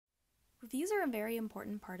Reviews are a very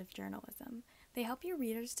important part of journalism. They help your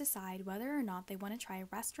readers decide whether or not they want to try a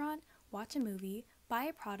restaurant, watch a movie, buy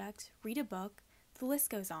a product, read a book, the list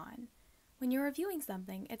goes on. When you're reviewing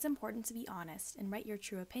something, it's important to be honest and write your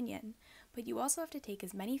true opinion, but you also have to take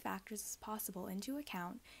as many factors as possible into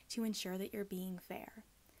account to ensure that you're being fair.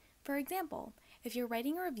 For example, if you're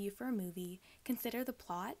writing a review for a movie, consider the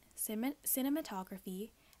plot,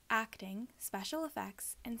 cinematography, acting, special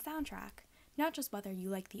effects, and soundtrack, not just whether you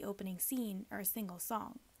like the opening scene or a single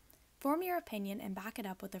song. Form your opinion and back it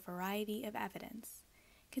up with a variety of evidence.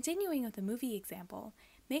 Continuing with the movie example,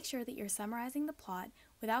 make sure that you're summarizing the plot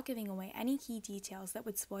without giving away any key details that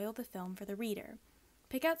would spoil the film for the reader.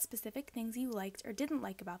 Pick out specific things you liked or didn't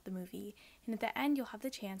like about the movie, and at the end you'll have the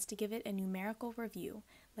chance to give it a numerical review,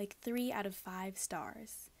 like 3 out of 5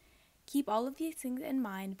 stars. Keep all of these things in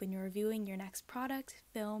mind when you're reviewing your next product,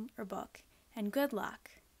 film, or book, and good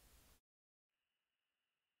luck!